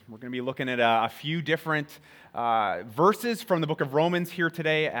We're going to be looking at a few different verses from the book of Romans here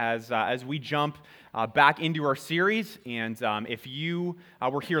today as we jump back into our series. And if you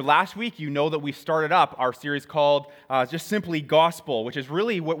were here last week, you know that we started up our series called just simply Gospel, which is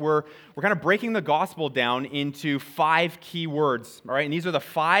really what we're kind of breaking the gospel down into 5 key words. All right, and these are the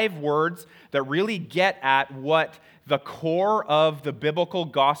 5 words that really get at what the core of the biblical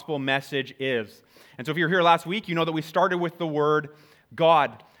gospel message is. And so if you were here last week, you know that we started with the word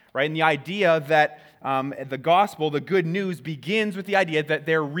God, right? And the idea that the gospel, the good news, begins with the idea that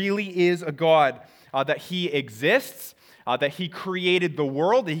there really is a God, that He exists, that He created the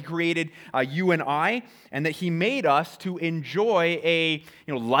world, that He created you and I, and that He made us to enjoy a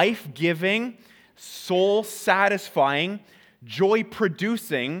life-giving, soul-satisfying,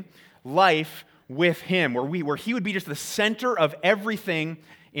 joy-producing life with Him, where He would be just the center of everything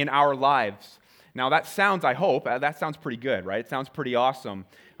in our lives. Now that sounds, I hope, that sounds pretty good, right? It sounds pretty awesome.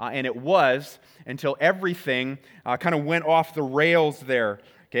 And it was until everything kind of went off the rails there,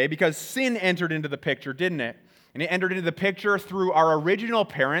 okay? Because sin entered into the picture, didn't it? And it entered into the picture through our original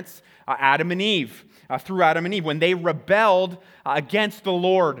parents, Adam and Eve. Through Adam and Eve, when they rebelled against the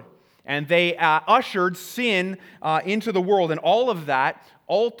Lord. And they ushered sin into the world. And all of that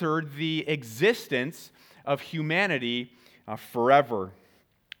altered the existence of humanity forever.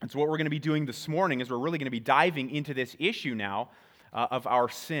 And so what we're going to be doing this morning is we're really going to be diving into this issue now of our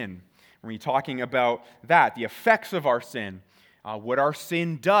sin. We're going to be talking about that, the effects of our sin, what our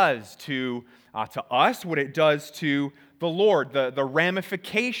sin does to us, what it does to the Lord, the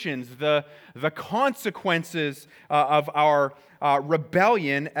ramifications, the consequences of our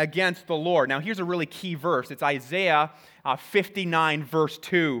rebellion against the Lord. Now here's a really key verse. It's Isaiah 59 verse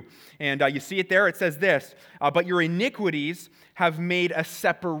 2. And you see it there. It says this, but your iniquities have made a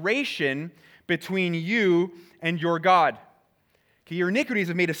separation between you and your God. Okay, your iniquities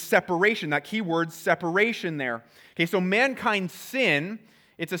have made a separation. That key word, separation there. Okay, so mankind's sin,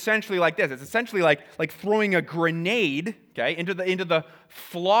 it's essentially like this. It's essentially like throwing a grenade, okay, into the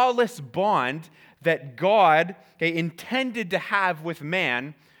flawless bond that God, okay, intended to have with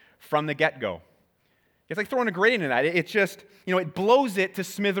man from the get-go. It's like throwing a grenade into that. It's just, it blows it to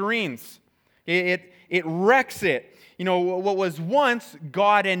smithereens. It wrecks it. What was once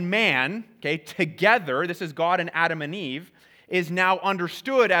God and man, okay, together, this is God and Adam and Eve, is now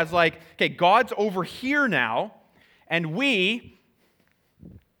understood as like, okay, God's over here now, and we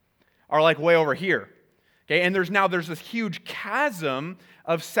are like way over here. Okay, and there's this huge chasm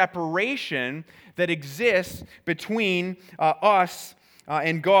of separation that exists between us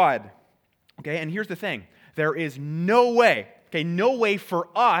and God. Okay, and here's the thing. There is no way for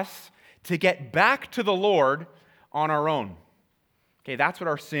us to get back to the Lord on our own. Okay, that's what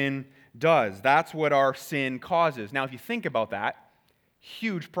our sin does. That's what our sin causes. Now, if you think about that,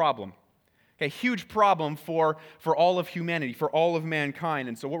 huge problem. Okay, huge problem for all of humanity, for all of mankind.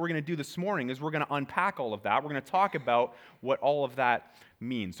 And so what we're going to do this morning is we're going to unpack all of that. We're going to talk about what all of that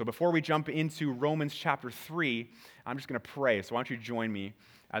means. So before we jump into Romans chapter 3, I'm just going to pray. So why don't you join me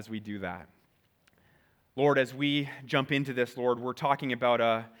as we do that? Lord, as we jump into this, Lord, we're talking about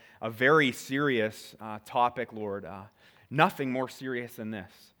a very serious topic, Lord. Nothing more serious than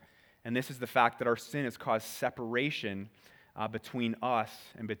this. And this is the fact that our sin has caused separation between us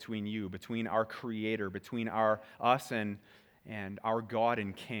and between you, between our Creator, between us and our God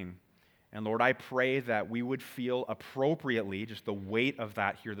and King. And Lord, I pray that we would feel appropriately just the weight of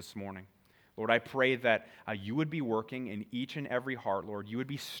that here this morning. Lord, I pray that you would be working in each and every heart, Lord. You would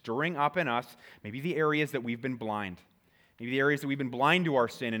be stirring up in us maybe the areas that we've been blind, maybe the areas that we've been blind to our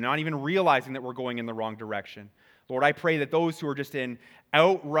sin and not even realizing that we're going in the wrong direction. Lord, I pray that those who are just in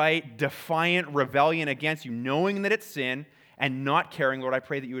outright defiant rebellion against you, knowing that it's sin and not caring, Lord, I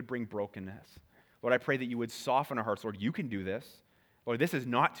pray that you would bring brokenness. Lord, I pray that you would soften our hearts. Lord, you can do this. Lord, this is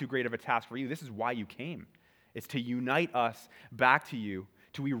not too great of a task for you. This is why you came. It's to unite us back to you,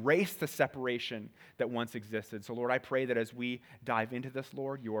 to erase the separation that once existed. So, Lord, I pray that as we dive into this,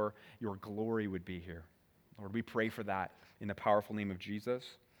 Lord, your glory would be here. Lord, we pray for that in the powerful name of Jesus.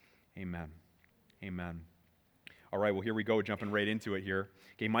 Amen. Amen. All right, well, here we go, jumping right into it here.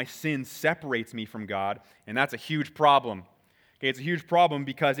 Okay, my sin separates me from God, and that's a huge problem. Okay, it's a huge problem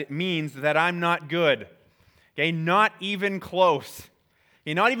because it means that I'm not good. Okay, not even close.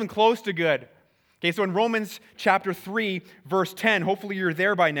 Okay, not even close to good. Okay, so in Romans chapter 3, verse 10, hopefully you're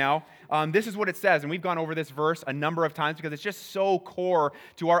there by now, this is what it says, and we've gone over this verse a number of times because it's just so core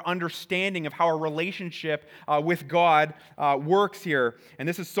to our understanding of how our relationship with God works here. And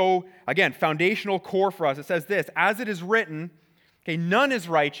this is so, again, foundational core for us. It says this, as it is written, okay, none is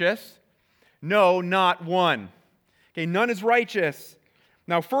righteous, no, not one. Okay, none is righteous.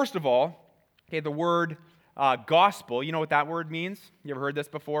 Now, first of all, okay, the word gospel, you know what that word means? You ever heard this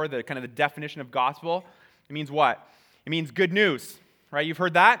before? The kind of the definition of gospel? It means what? It means good news, right? You've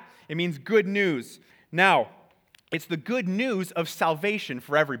heard that? It means good news. Now, it's the good news of salvation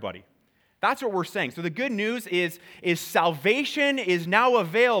for everybody. That's what we're saying. So the good news is salvation is now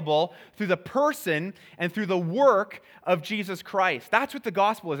available through the person and through the work of Jesus Christ. That's what the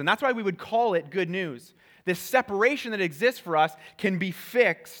gospel is, and that's why we would call it good news. This separation that exists for us can be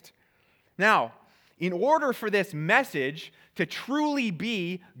fixed. Now, in order for this message to truly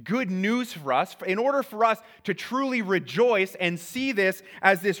be good news for us, in order for us to truly rejoice and see this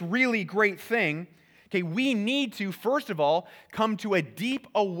as this really great thing, okay, we need to, first of all, come to a deep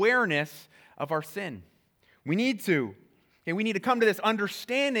awareness of our sin. We need to come to this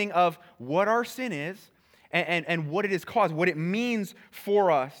understanding of what our sin is and what it has caused, what it means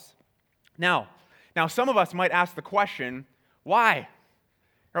for us. Now, some of us might ask the question, why?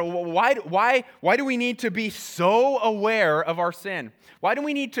 Or why do we need to be so aware of our sin? Why do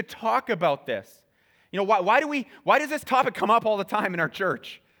we need to talk about this? Why does this topic come up all the time in our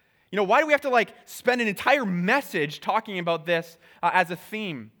church? Why do we have to spend an entire message talking about this as a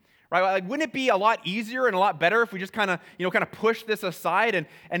theme? Right? Wouldn't it be a lot easier and a lot better if we just kind of push this aside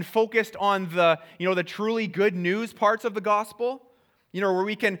and focused on the truly good news parts of the gospel? Where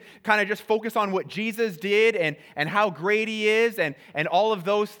we can kind of just focus on what Jesus did and how great he is and all of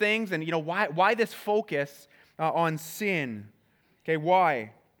those things. And, why this focus on sin? Okay,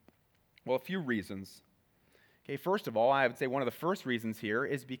 why? Well, a few reasons. Okay, first of all, I would say one of the first reasons here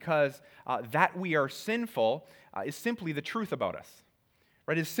is because that we are sinful is simply the truth about us.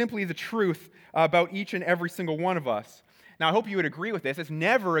 Right? It's simply the truth about each and every single one of us. Now, I hope you would agree with this. It's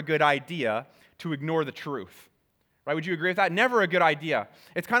never a good idea to ignore the truth. Right? Would you agree with that? Never a good idea.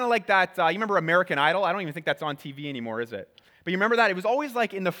 It's kind of like that, you remember American Idol? I don't even think that's on TV anymore, is it? But you remember that? It was always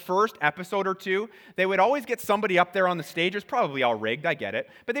like in the first episode or two, they would always get somebody up there on the stage. It was probably all rigged, I get it.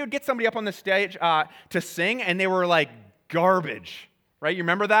 But they would get somebody up on the stage to sing, and they were like garbage. Right? You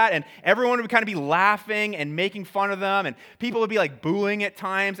remember that? And everyone would kind of be laughing and making fun of them, and people would be like booing at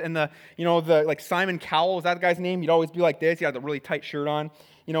times. And the Simon Cowell, is that the guy's name? He'd always be like this. He had a really tight shirt on,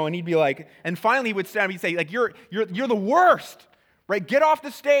 and he'd be like, and finally he would stand up and he'd say, you're the worst, right? Get off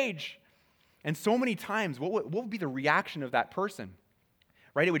the stage. And so many times, what would be the reaction of that person?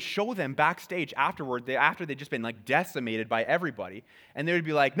 Right? It would show them backstage afterward, after they'd just been decimated by everybody, and they would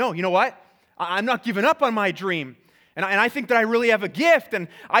be like, no, you know what? I'm not giving up on my dream. And I think that I really have a gift, and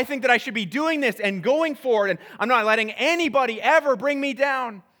I think that I should be doing this and going for it, and I'm not letting anybody ever bring me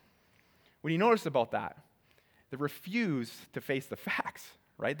down. What do you notice about that? They refuse to face the facts,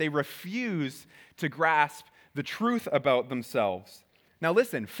 right? They refuse to grasp the truth about themselves. Now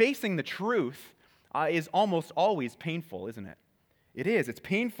listen, facing the truth is almost always painful, isn't it? It is. It's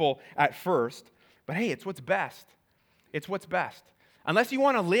painful at first, but hey, it's what's best. It's what's best. Unless you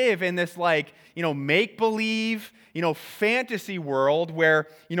want to live in this make-believe, fantasy world where,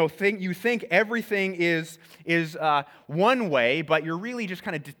 you think everything is one way, but you're really just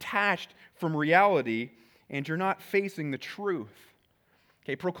kind of detached from reality and you're not facing the truth.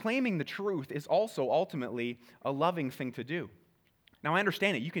 Okay, proclaiming the truth is also ultimately a loving thing to do. Now, I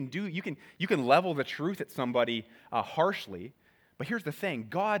understand it. You can level the truth at somebody harshly, but here's the thing.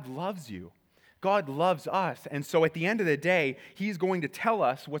 God loves you. God loves us, and so at the end of the day, he's going to tell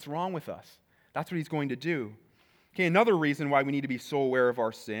us what's wrong with us. That's what he's going to do. Okay, another reason why we need to be so aware of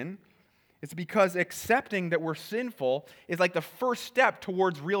our sin is because accepting that we're sinful is like the first step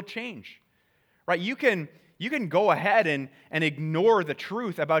towards real change. Right? You can go ahead and ignore the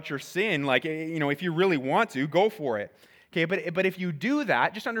truth about your sin, if you really want to, go for it. Okay, but if you do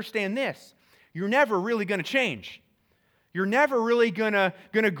that, just understand this. You're never really going to change. You're never really gonna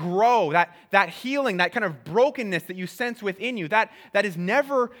grow. That healing, that kind of brokenness that you sense within you, that is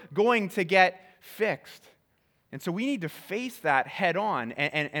never going to get fixed. And so we need to face that head on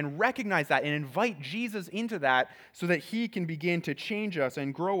and recognize that and invite Jesus into that so that he can begin to change us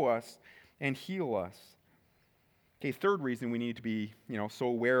and grow us and heal us. Okay, third reason we need to be so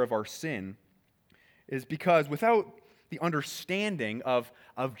aware of our sin is because without the understanding of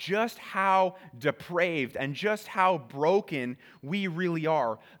just how depraved and just how broken we really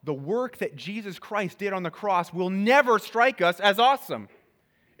are, the work that Jesus Christ did on the cross will never strike us as awesome.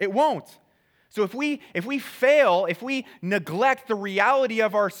 It won't. So if we fail, if we neglect the reality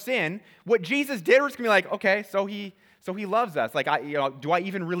of our sin, what Jesus did was going to be like, okay, so he loves us. Do I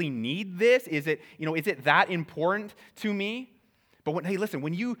even really need this? Is it that important to me? But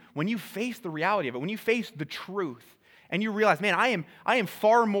when you face the reality of it, when you face the truth, and you realize, man, I am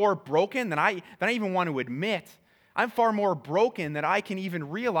far more broken than I even want to admit. I'm far more broken than I can even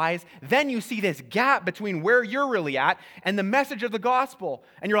realize. Then you see this gap between where you're really at and the message of the gospel.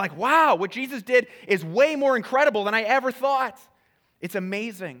 And you're like, wow, what Jesus did is way more incredible than I ever thought. It's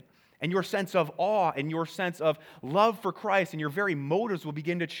amazing. And your sense of awe and your sense of love for Christ and your very motives will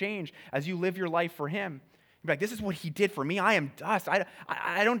begin to change as you live your life for Him. You're like, this is what He did for me. I am dust.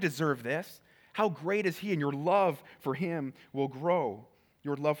 I don't deserve this. How great is He? And your love for Him will grow.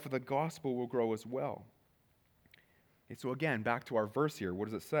 Your love for the gospel will grow as well. Okay, so again, back to our verse here. What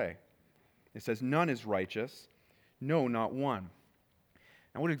does it say? It says, none is righteous. No, not one.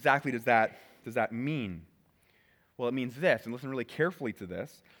 Now, what exactly does that mean? Well, it means this, and listen really carefully to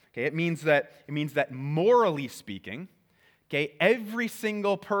this. Okay, it means that morally speaking, okay, every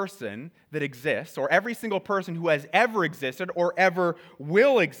single person that exists, or every single person who has ever existed or ever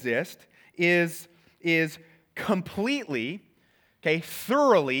will exist, is completely, okay,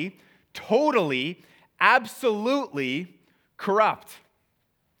 thoroughly, totally, absolutely corrupt.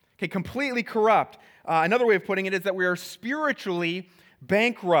 Okay, completely corrupt. Another way of putting it is that we are spiritually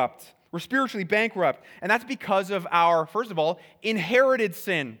bankrupt. We're spiritually bankrupt. And that's because of our, first of all, inherited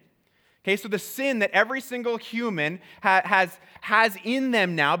sin. Okay, so the sin that every single human has in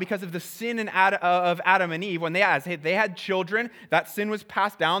them now because of the sin of Adam and Eve. When they had children, that sin was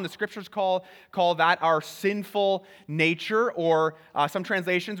passed down. The scriptures call that our sinful nature, or some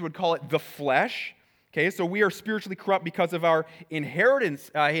translations would call it the flesh. Okay, so we are spiritually corrupt because of our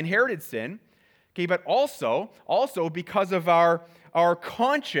inherited sin. Okay, but also because of our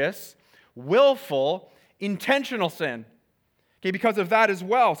conscious, willful, intentional sin. Okay, because of that as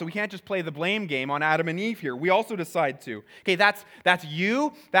well. So we can't just play the blame game on Adam and Eve here. We also decide to. Okay, that's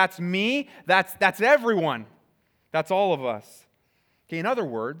you, that's me, that's everyone. That's all of us. Okay, in other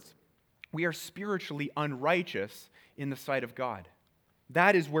words, we are spiritually unrighteous in the sight of God.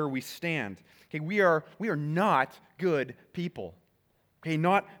 That is where we stand. Okay, we are not good people. Okay,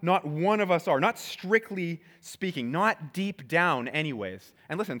 not one of us are, not strictly speaking, not deep down anyways.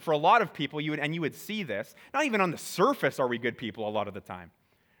 And listen, for a lot of people, you would see this, not even on the surface are we good people a lot of the time,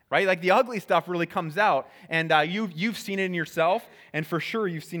 right? Like the ugly stuff really comes out, and you've seen it in yourself, and for sure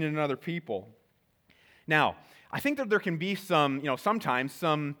you've seen it in other people. Now, I think that there can be sometimes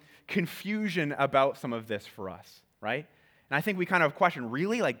some confusion about some of this for us, right? And I think we kind of question,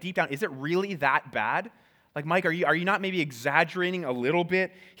 really, like deep down, is it really that bad? Like, Mike, are you not maybe exaggerating a little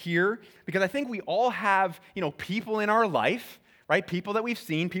bit here? Because I think we all have, people in our life, right? People that we've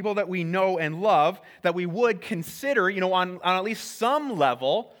seen, people that we know and love, that we would consider, on at least some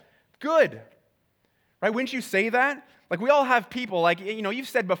level, good. Right? Wouldn't you say that? Like, we all have people, like, you've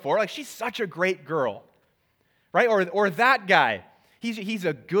said before, like, she's such a great girl. Right? Or that guy, he's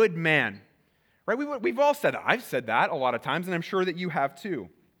a good man. Right? We've all said that. I've said that a lot of times, and I'm sure that you have too.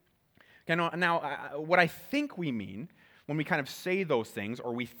 Okay, now, what I think we mean when we kind of say those things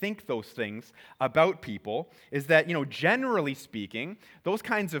or we think those things about people is that, generally speaking, those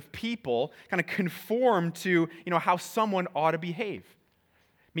kinds of people kind of conform to, how someone ought to behave.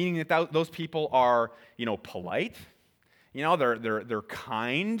 Meaning that those people are, polite. They're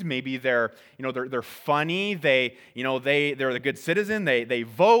kind. Maybe they're funny. They're a good citizen. They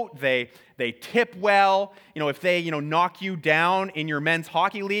vote. They tip well. If they knock you down in your men's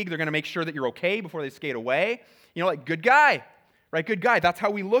hockey league, they're going to make sure that you're okay before they skate away. Like good guy, right? Good guy. That's how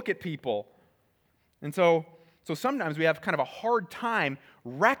we look at people. And so sometimes we have kind of a hard time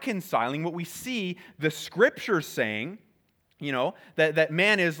reconciling what we see the scriptures saying, that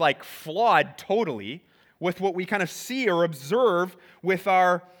man is like flawed totally, with what we kind of see or observe with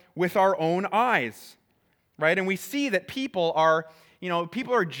our own eyes, right? And we see that people are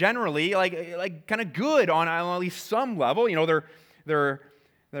generally like kind of good on at least some level. They're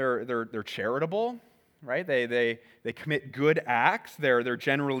charitable, right? They commit good acts. They're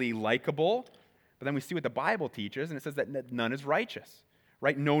generally likable. But then we see what the Bible teaches, and it says that none is righteous.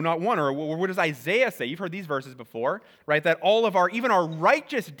 Right? No, not one. Or what does Isaiah say? You've heard these verses before, right? That all of even our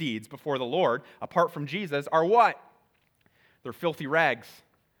righteous deeds before the Lord, apart from Jesus, are what? They're filthy rags.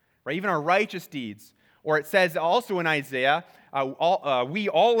 Right? Even our righteous deeds. Or it says also in Isaiah, we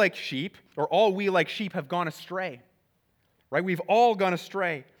all like sheep have gone astray. Right? We've all gone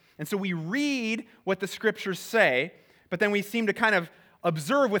astray. And so we read what the scriptures say, but then we seem to kind of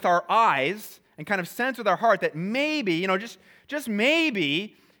observe with our eyes and kind of sense with our heart that maybe, just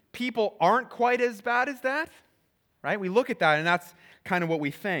maybe, people aren't quite as bad as that, right? We look at that, and that's kind of what we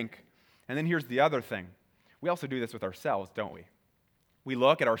think. And then here's the other thing. We also do this with ourselves, don't we? We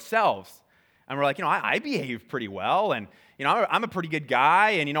look at ourselves, And we're like, I behave pretty well, and I'm a pretty good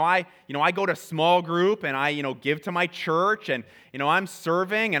guy, and I go to small group, and I give to my church, and I'm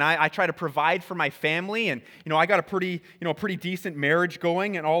serving, and I try to provide for my family, and I got a pretty decent marriage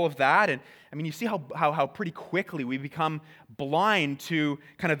going, and all of that. And I mean, you see how pretty quickly we become blind to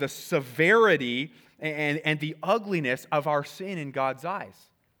kind of the severity and the ugliness of our sin in God's eyes,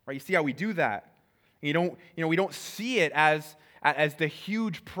 right? You see how we do that. We don't see it as the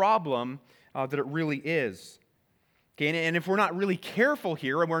huge problem that it really is. Okay, and if we're not really careful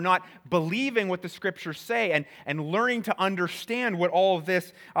here and we're not believing what the Scriptures say and learning to understand what all of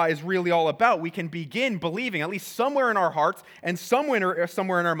this is really all about, we can begin believing, at least somewhere in our hearts and somewhere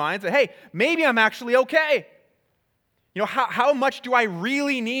in our minds, that, hey, maybe I'm actually okay. How much do I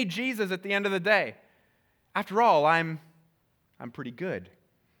really need Jesus at the end of the day? After all, I'm pretty good.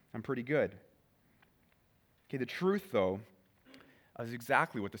 I'm pretty good. Okay, the truth, though, is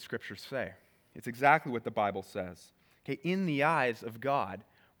exactly what the Scriptures say. It's exactly what the Bible says. Okay, in the eyes of God,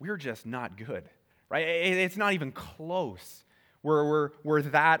 we're just not good, right? It's not even close. We're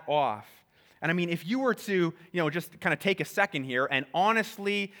that off. And I mean, if you were to, just kind of take a second here and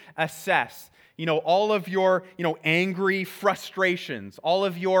honestly assess, all of your, angry frustrations, all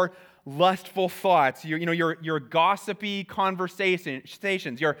of your lustful thoughts, your gossipy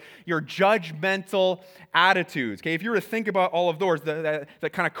conversations, your judgmental attitudes. Okay, if you were to think about all of those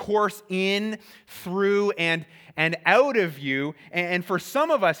that kind of course in, through, and out of you, and for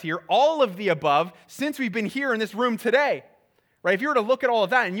some of us here, all of the above, since we've been here in this room today, right? If you were to look at all of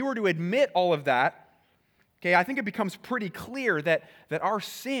that and you were to admit all of that, okay, I think it becomes pretty clear that our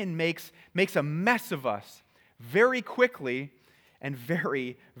sin makes a mess of us very quickly and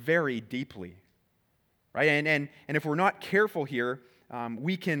very, very deeply, right? And if we're not careful here,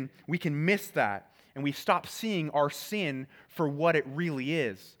 we can miss that, and we stop seeing our sin for what it really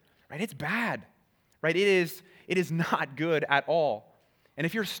is, right? It's bad, right? It is not good at all. And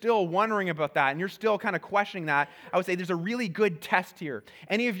if you're still wondering about that and you're still kind of questioning that, I would say there's a really good test here.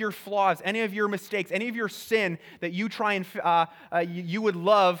 Any of your flaws, any of your mistakes, any of your sin that you try and you would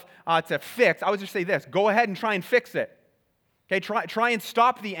love to fix, I would just say this: go ahead and try and fix it. Okay, try and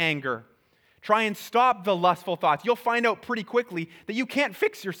stop the anger. Try and stop the lustful thoughts. You'll find out pretty quickly that you can't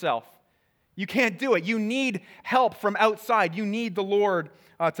fix yourself. You can't do it. You need help from outside. You need the Lord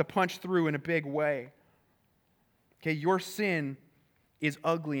to punch through in a big way. Okay, your sin is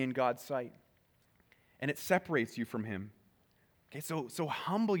ugly in God's sight, and it separates you from Him. Okay, so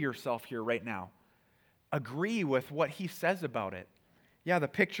humble yourself here right now. Agree with what He says about it. Yeah, the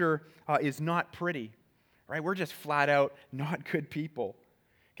picture is not pretty. Right? We're just flat out not good people.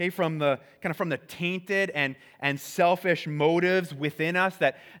 Okay, from the tainted and selfish motives within us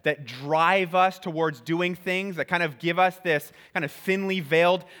that drive us towards doing things that kind of give us this kind of thinly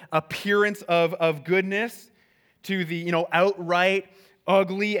veiled appearance of goodness, to the outright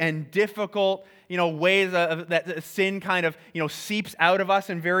ugly and difficult ways that sin kind of seeps out of us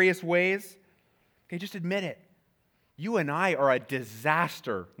in various ways. Okay, just admit it. You and I are a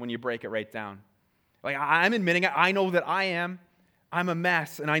disaster when you break it right down. Like, I'm admitting it. I know that I am. I'm a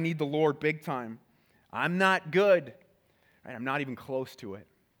mess, and I need the Lord big time. I'm not good. Right? I'm not even close to it.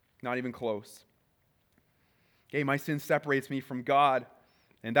 Not even close. Okay, my sin separates me from God,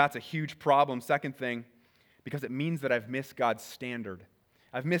 and that's a huge problem. Second thing, because it means that I've missed God's standard.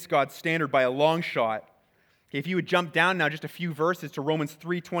 I've missed God's standard by a long shot. Okay, if you would jump down now just a few verses to Romans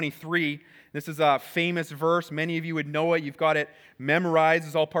 3:23, this is a famous verse. Many of you would know it. You've got it memorized.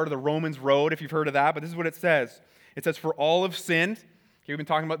 It's all part of the Romans road, if you've heard of that. But this is what it says. It says, "For all have sinned." Okay, we've been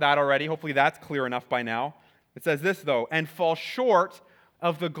talking about that already. Hopefully that's clear enough by now. It says this, though, "and fall short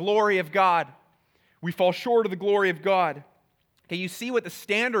of the glory of God." We fall short of the glory of God. Okay, you see what the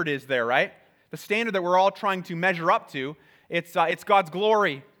standard is there, right? The standard that we're all trying to measure up to, it's God's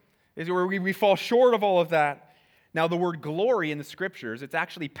glory. Is where we fall short of all of that. Now, the word glory in the Scriptures, it's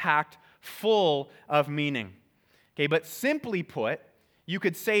actually packed full of meaning. Okay, but simply put, you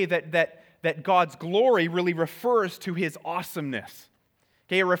could say that God's glory really refers to His awesomeness.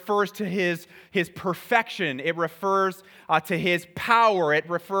 Okay, it refers to His perfection. It refers to His power. It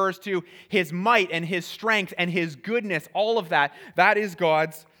refers to His might and His strength and His goodness. All of that. That is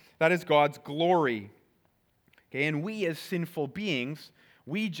God's glory. Okay, and we as sinful beings,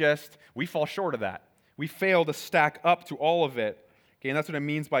 we fall short of that. We fail to stack up to all of it. Okay, and that's what it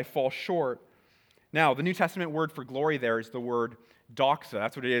means by fall short. Now, the New Testament word for glory there is the word doxa.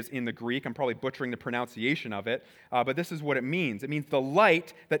 That's what it is in the Greek. I'm probably butchering the pronunciation of it, but this is what it means. It means the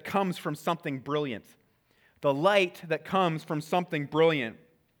light that comes from something brilliant. The light that comes from something brilliant.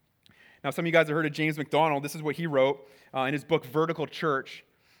 Now, some of you guys have heard of James MacDonald. This is what he wrote in his book, Vertical Church.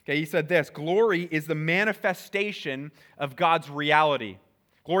 Okay, he said this, glory is the manifestation of God's reality.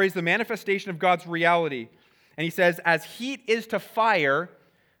 Glory is the manifestation of God's reality. And he says, as heat is to fire,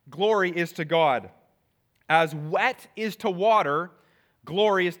 glory is to God. As wet is to water,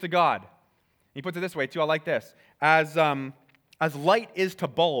 glory is to God. He puts it this way too, I like this. As light is to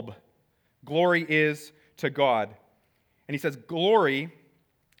bulb, glory is to God. And he says glory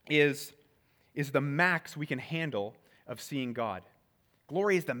is the max we can handle of seeing God.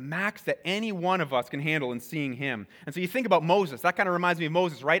 Glory is the max that any one of us can handle in seeing him. And so you think about Moses. That kind of reminds me of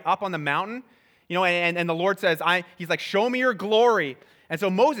Moses, right? Up on the mountain, and the Lord says, he's like, show me your glory. And so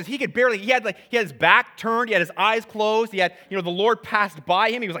Moses, he had his back turned, he had his eyes closed, he had, the Lord passed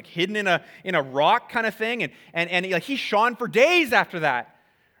by him, he was like hidden in a rock kind of thing, and he shone for days after that.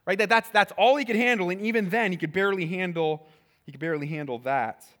 Right? That's all he could handle, and even then he could barely handle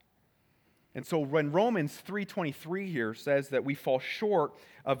that. And so when Romans 3:23 here says that we fall short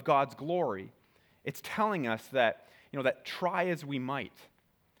of God's glory, it's telling us that, that try as we might,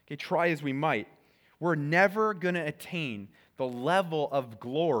 we're never going to attain the level of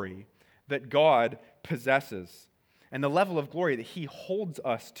glory that God possesses and the level of glory that he holds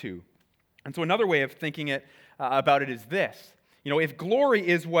us to. And so another way of thinking about it is this. If glory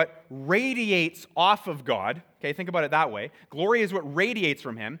is what radiates off of God, okay, think about it that way. Glory is what radiates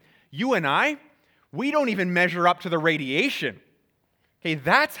from him. You and I, we don't even measure up to the radiation. Okay,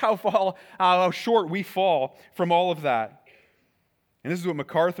 that's how short we fall from all of that. And this is what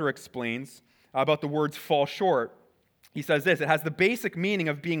MacArthur explains about the words fall short. He says this, it has the basic meaning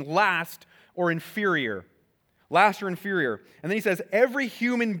of being last or inferior. Last or inferior. And then he says, every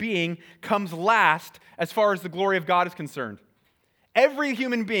human being comes last as far as the glory of God is concerned. Every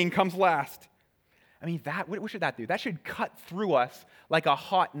human being comes last. I mean, what should that do? That should cut through us like a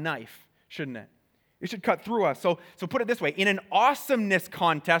hot knife, shouldn't it? It should cut through us. So put it this way. In an awesomeness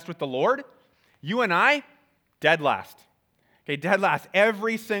contest with the Lord, you and I, dead last. Okay, dead last.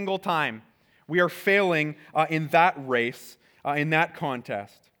 Every single time we are failing in that race, in that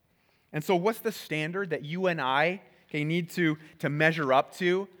contest. And so what's the standard that you and I need to measure up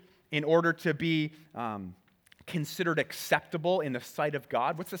to in order to be considered acceptable in the sight of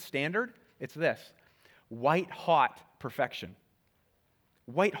God? What's the standard? It's this. White-hot perfection.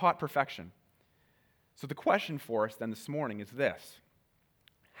 White-hot perfection. So the question for us then this morning is this.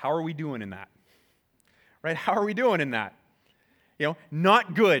 How are we doing in that? Right? How are we doing in that?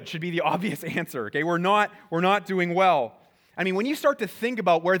 Not good should be the obvious answer. Okay, we're not doing well. I mean, when you start to think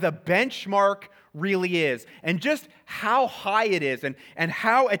about where the benchmark really is and just how high it is and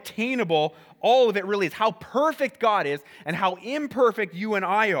how attainable all of it really is, how perfect God is and how imperfect you and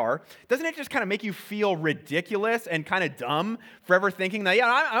I are, doesn't it just kind of make you feel ridiculous and kind of dumb forever thinking that,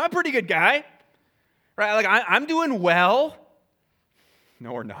 I'm a pretty good guy, right? Like, I'm doing well.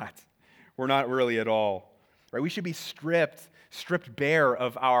 No, we're not. We're not really at all, right? We should be stripped bare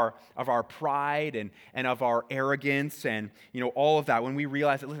of our pride and of our arrogance and all of that. When we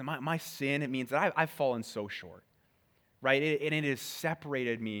realize that, listen, my sin, it means that I've fallen so short, right? And it has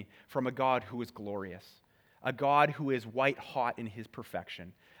separated me from a God who is glorious, a God who is white hot in his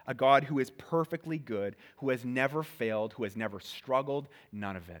perfection, a God who is perfectly good, who has never failed, who has never struggled,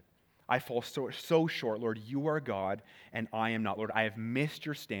 none of it. I fall so short, Lord. You are God, and I am not. Lord, I have missed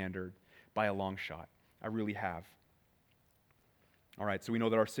your standard by a long shot. I really have. All right, so we know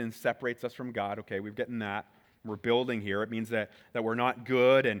that our sin separates us from God. Okay, we've gotten that. We're building here. It means that we're not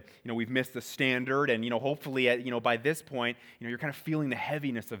good, and we've missed the standard. And hopefully, by this point, you're kind of feeling the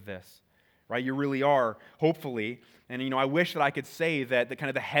heaviness of this, right? You really are, hopefully. And I wish that I could say that the kind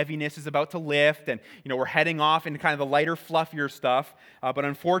of the heaviness is about to lift, and we're heading off into kind of the lighter, fluffier stuff. But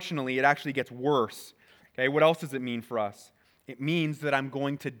unfortunately, it actually gets worse. Okay, what else does it mean for us? It means that I'm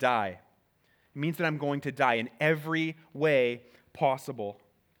going to die. It means that I'm going to die in every way possible.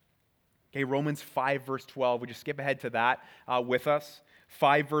 Okay, Romans 5, verse 12. Would you skip ahead to that with us?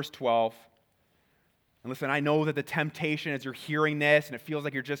 5, verse 12. And listen, I know that the temptation as you're hearing this, and it feels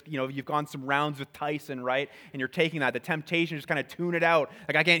like you're just, you've gone some rounds with Tyson, right? And you're taking that. The temptation is just kind of tune it out.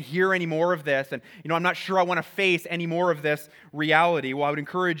 Like, I can't hear any more of this. And, I'm not sure I want to face any more of this reality. Well, I would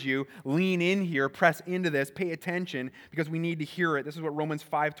encourage you, lean in here, press into this, pay attention, because we need to hear it. This is what Romans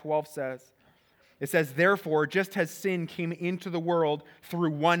 5:12 says. It says, therefore, just as sin came into the world through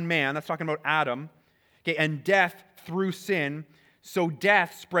one man, that's talking about Adam, okay, and death through sin, so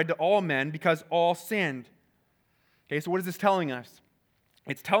death spread to all men because all sinned. Okay, so what is this telling us?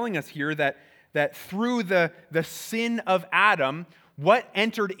 It's telling us here that through the sin of Adam, what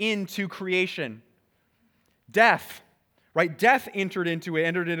entered into creation? Death, right? Death entered into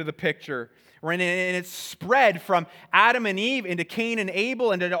the picture. right? And it's spread from Adam and Eve into Cain and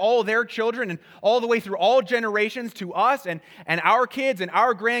Abel and into all their children and all the way through all generations to us and our kids and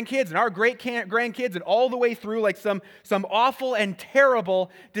our grandkids and our great-grandkids and all the way through like some awful and terrible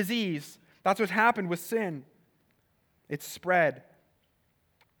disease. That's what's happened with sin. It's spread.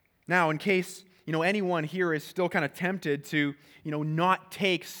 Now, in case anyone here is still kind of tempted to not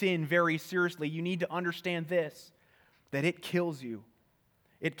take sin very seriously, you need to understand this, that it kills you.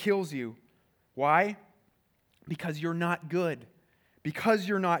 It kills you. Why? Because you're not good. Because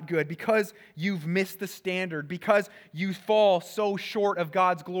you're not good. Because you've missed the standard. Because you fall so short of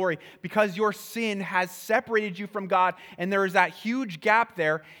God's glory. Because your sin has separated you from God and there is that huge gap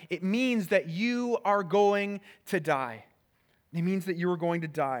there. It means that you are going to die. It means that you are going to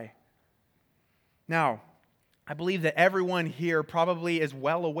die. Now, I believe that everyone here probably is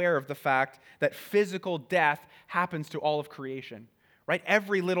well aware of the fact that physical death happens to all of creation. Right?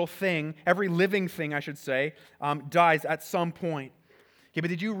 Every little thing, every living thing, I should say, dies at some point. Okay, but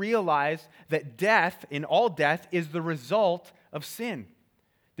did you realize that death, in all death, is the result of sin?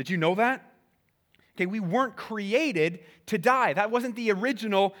 Did you know that? Okay, we weren't created to die. That wasn't the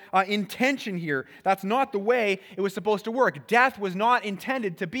original intention here. That's not the way it was supposed to work. Death was not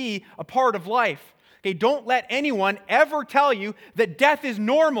intended to be a part of life. Okay, don't let anyone ever tell you that death is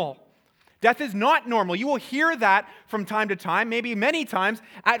normal. Death is not normal. You will hear that from time to time, maybe many times,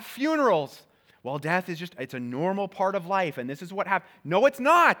 at funerals. Well, death is it's a normal part of life, and this is what happens. No, it's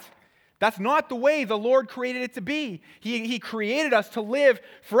not. That's not the way the Lord created it to be. He created us to live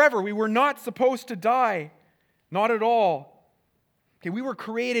forever. We were not supposed to die. Not at all. Okay, we were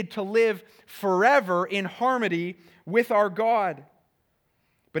created to live forever in harmony with our God.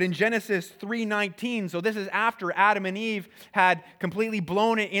 But in Genesis 3:19, so this is after Adam and Eve had completely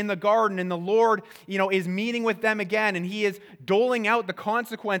blown it in the garden, and the Lord, is meeting with them again, and He is doling out the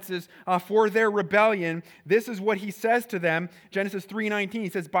consequences for their rebellion. This is what He says to them. Genesis 3:19, He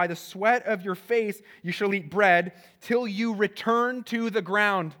says, "By the sweat of your face you shall eat bread till you return to the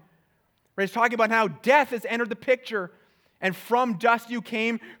ground." Right? It's talking about how death has entered the picture, and from dust you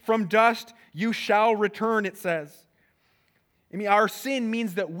came, from dust you shall return, it says. Our sin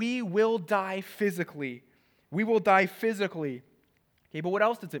means that we will die physically. We will die physically. Okay, but what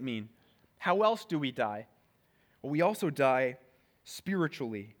else does it mean? How else do we die? Well, we also die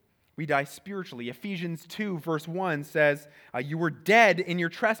spiritually. We die spiritually. Ephesians 2, verse 1 says, "You were dead in your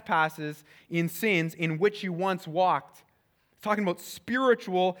trespasses, in sins, in which you once walked." It's talking about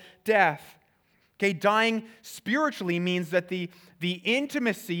spiritual death. Okay, dying spiritually means that the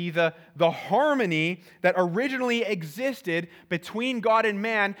intimacy, the harmony that originally existed between God and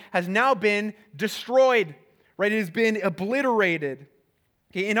man has now been destroyed, right? It has been obliterated.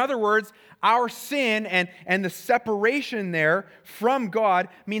 Okay, in other words, our sin and the separation there from God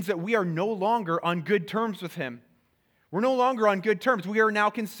means that we are no longer on good terms with Him. We're no longer on good terms. We are now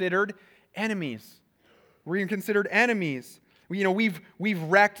considered enemies. We're considered enemies. We've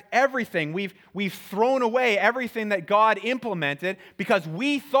wrecked everything. We've thrown away everything that God implemented because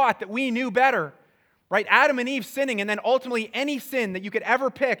we thought that we knew better. Right? Adam and Eve sinning, and then ultimately any sin that you could ever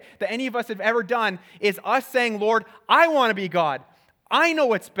pick that any of us have ever done is us saying, "Lord, I want to be God. I know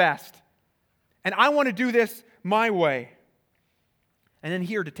what's best. And I want to do this my way." And then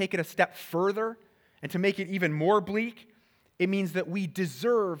here, to take it a step further and to make it even more bleak, it means that we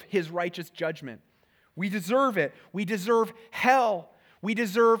deserve His righteous judgment. We deserve it. We deserve hell. We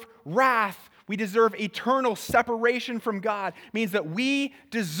deserve wrath. We deserve eternal separation from God. It means that we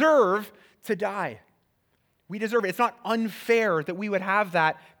deserve to die. We deserve it. It's not unfair that we would have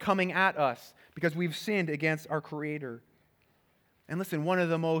that coming at us because we've sinned against our Creator. And listen, one of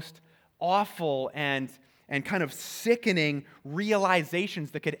the most awful and kind of sickening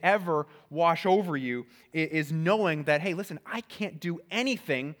realizations that could ever wash over you is knowing that, hey, listen, I can't do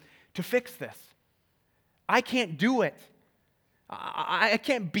anything to fix this. I can't do it. I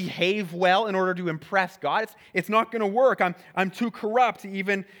can't behave well in order to impress God. It's not going to work. I'm too corrupt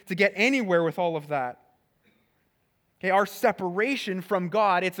even to get anywhere with all of that. Okay, our separation from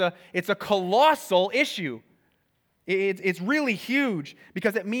God, it's a colossal issue. It's really huge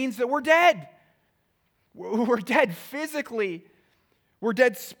because it means that we're dead. We're dead physically. We're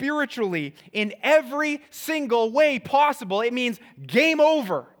dead spiritually. In every single way possible, it means game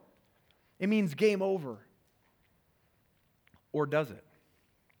over. It means game over. Or does it?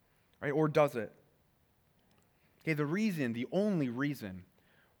 Right? Or does it? Okay, the only reason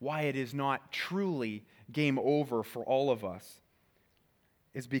why it is not truly game over for all of us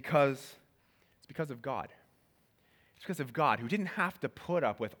is because of God. It's because of God, who didn't have to put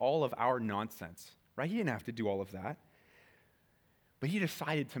up with all of our nonsense, right? He didn't have to do all of that. But He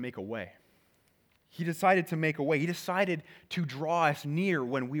decided to make a way. He decided to make a way. He decided to draw us near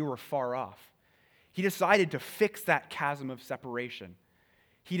when we were far off. He decided to fix that chasm of separation.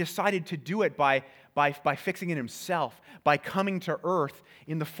 He decided to do it by fixing it himself, by coming to earth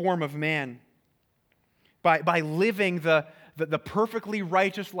in the form of man, by living the perfectly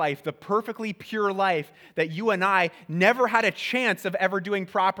righteous life, the perfectly pure life that you and I never had a chance of ever doing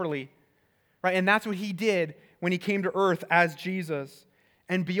properly. Right? And that's what he did when he came to earth as Jesus.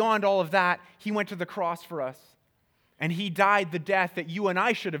 And beyond all of that, he went to the cross for us. And he died the death that you and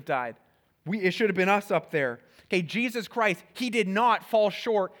I should have died. It should have been us up there. Okay, Jesus Christ, he did not fall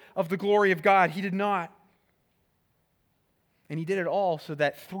short of the glory of God. He did not. And he did it all so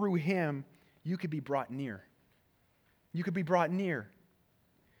that through him, you could be brought near. You could be brought near.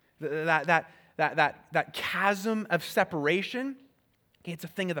 That chasm of separation, okay, it's a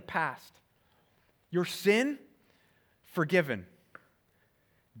thing of the past. Your sin, forgiven.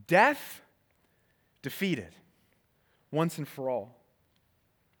 Death, defeated. Once and for all.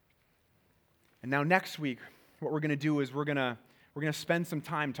 And now next week, what we're going to do is we're going to spend some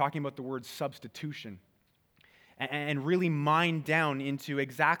time talking about the word substitution and really mine down into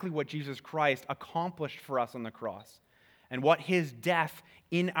exactly what Jesus Christ accomplished for us on the cross and what his death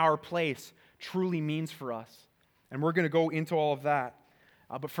in our place truly means for us. And we're going to go into all of that.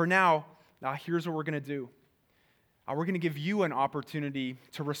 But for now, here's what we're going to do. We're going to give you an opportunity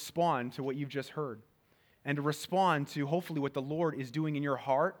to respond to what you've just heard and to respond to hopefully what the Lord is doing in your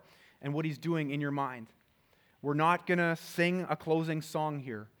heart and what he's doing in your mind. We're not going to sing a closing song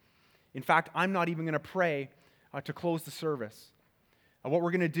here. In fact, I'm not even going to pray to close the service. What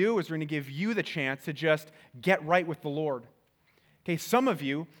we're going to do is we're going to give you the chance to just get right with the Lord. Okay, some of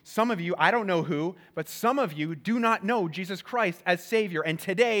you, I don't know who, but some of you do not know Jesus Christ as Savior, and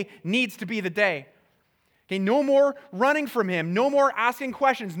today needs to be the day. Okay, no more running from him, no more asking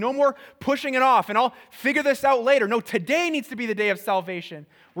questions, no more pushing it off, and I'll figure this out later. No, today needs to be the day of salvation,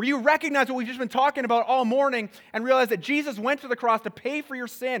 where you recognize what we've just been talking about all morning and realize that Jesus went to the cross to pay for your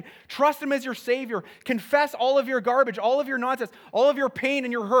sin. Trust him as your Savior. Confess all of your garbage, all of your nonsense, all of your pain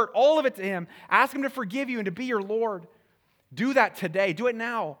and your hurt, all of it to him. Ask him to forgive you and to be your Lord. Do that today. Do it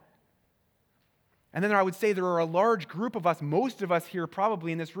now. And then I would say there are a large group of us, most of us here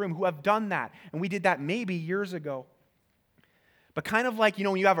probably in this room, who have done that. And we did that maybe years ago. But kind of like,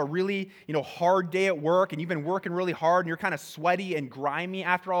 when you have a really, hard day at work and you've been working really hard and you're kind of sweaty and grimy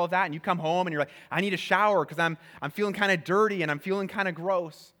after all of that, and you come home and you're like, I need a shower because I'm feeling kind of dirty and I'm feeling kind of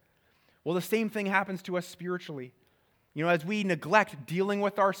gross. Well, the same thing happens to us spiritually. As we neglect dealing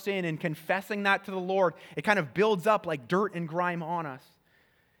with our sin and confessing that to the Lord, it kind of builds up like dirt and grime on us.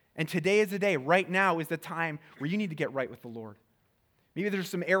 And today is the day, right now is the time where you need to get right with the Lord. Maybe there's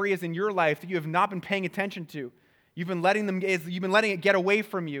some areas in your life that you have not been paying attention to. You've been letting it get away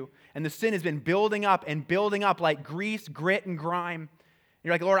from you, and the sin has been building up like grease, grit, and grime. And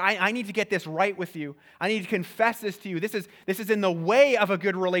you're like, Lord, I need to get this right with you. I need to confess this to you. This is in the way of a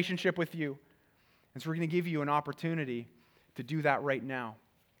good relationship with you. And so we're going to give you an opportunity to do that right now.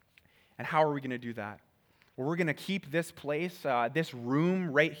 And how are we going to do that? Well, we're going to keep this place, this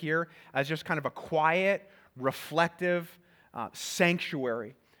room right here, as just kind of a quiet, reflective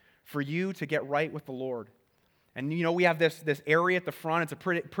sanctuary for you to get right with the Lord. And we have this area at the front. It's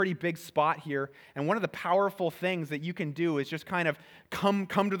a pretty big spot here. And one of the powerful things that you can do is just kind of come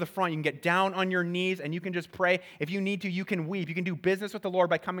to the front. You can get down on your knees and you can just pray. If you need to, you can weep. You can do business with the Lord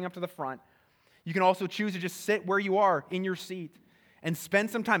by coming up to the front. You can also choose to just sit where you are in your seat and spend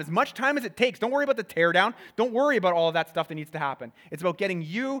some time, as much time as it takes. Don't worry about the teardown. Don't worry about all of that stuff that needs to happen. It's about getting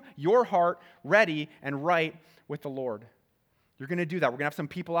your heart ready and right with the Lord. You're going to do that. We're going to have some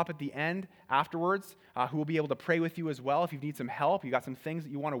people up at the end afterwards who will be able to pray with you as well. If you need some help, you got some things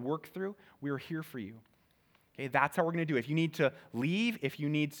that you want to work through, we are here for you. Okay, that's how we're going to do it. If you need to leave, if you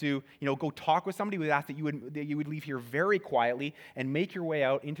need to, go talk with somebody, we ask that you would leave here very quietly and make your way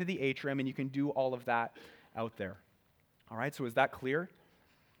out into the atrium, and you can do all of that out there. All right, so is that clear?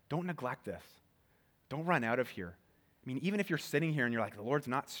 Don't neglect this. Don't run out of here. Even if you're sitting here and you're like, the Lord's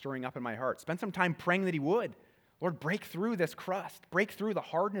not stirring up in my heart, spend some time praying that he would. Lord, break through this crust. Break through the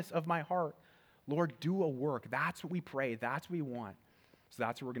hardness of my heart. Lord, do a work. That's what we pray. That's what we want. So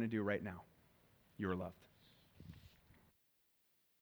that's what we're going to do right now. You are loved.